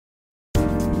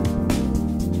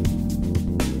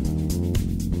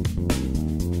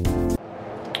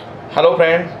Hello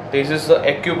friend, this is the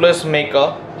Accuplus Maker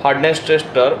hardness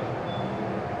tester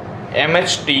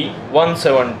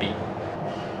MHT170.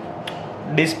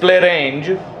 Display range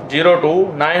 0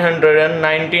 to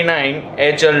 999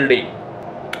 HLD.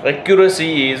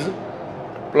 Accuracy is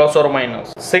plus or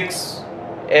minus 6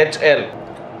 HL.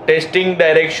 Testing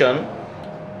direction,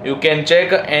 you can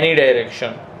check any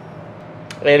direction.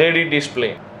 LED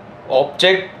display.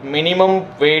 Object minimum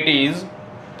weight is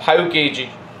 5 kg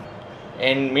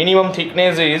and minimum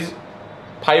thickness is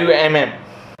 5 mm.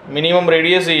 Minimum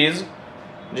radius is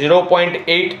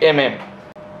 0.8 mm.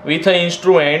 With an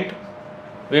instrument,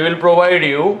 we will provide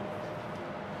you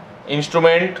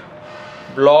instrument,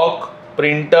 block,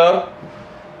 printer,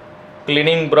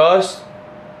 cleaning brush,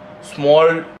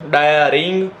 small dia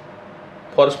ring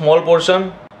for small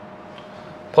portion.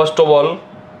 First of all,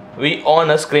 we on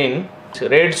a screen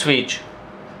red switch.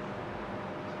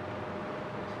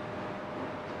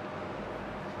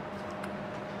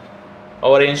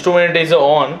 Our instrument is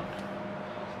on.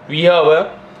 We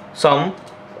have some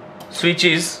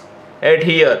switches at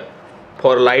here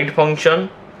for light function.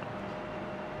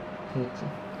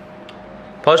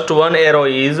 First one arrow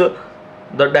is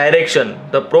the direction,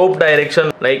 the probe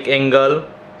direction, like angle,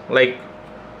 like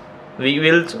we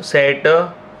will set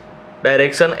a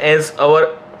direction as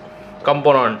our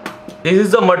component. This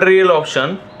is the material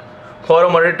option. For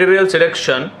material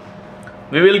selection,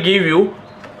 we will give you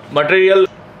material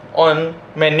on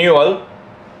manual.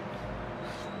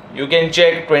 You can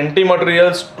check 20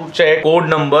 materials to check code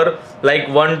number like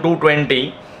 1 to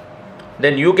 20.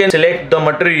 Then you can select the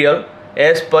material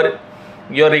as per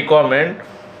your requirement.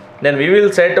 Then we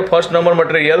will set the first number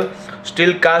material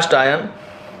steel cast iron.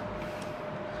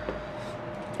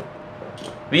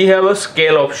 We have a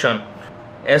scale option.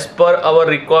 As per our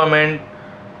requirement,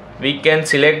 we can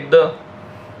select the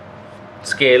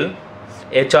scale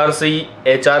HRC,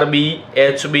 HRB,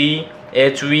 HB,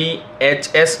 HV,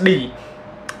 HSD,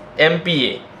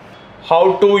 MPa.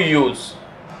 How to use?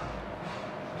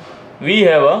 We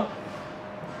have a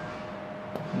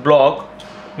block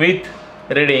with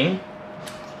reading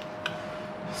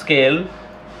scale.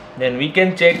 Then we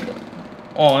can check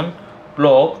on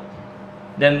block.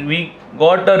 Then we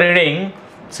got a reading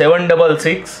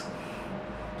 766.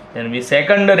 Then we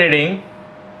second the reading,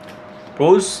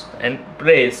 push and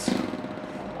press.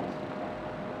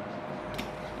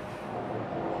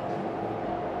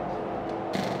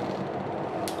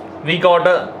 We got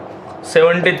a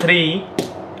 73.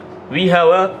 We have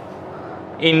a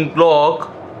in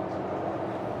block,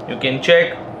 you can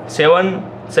check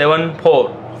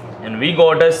 774 and we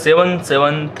got a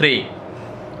 773.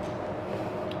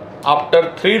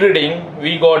 After 3 reading,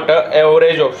 we got a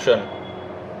average option.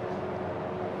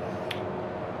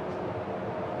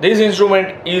 This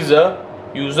instrument is a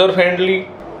user friendly.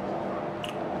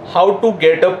 How to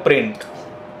get a print?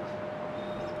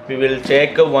 We will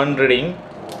check one reading,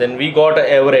 then we got an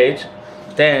average,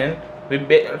 then we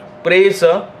press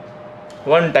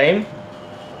one time,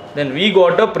 then we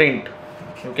got a print.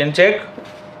 You can check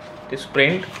this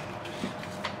print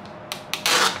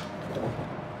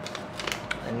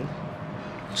and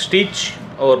stitch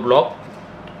our block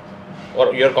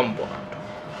or your component.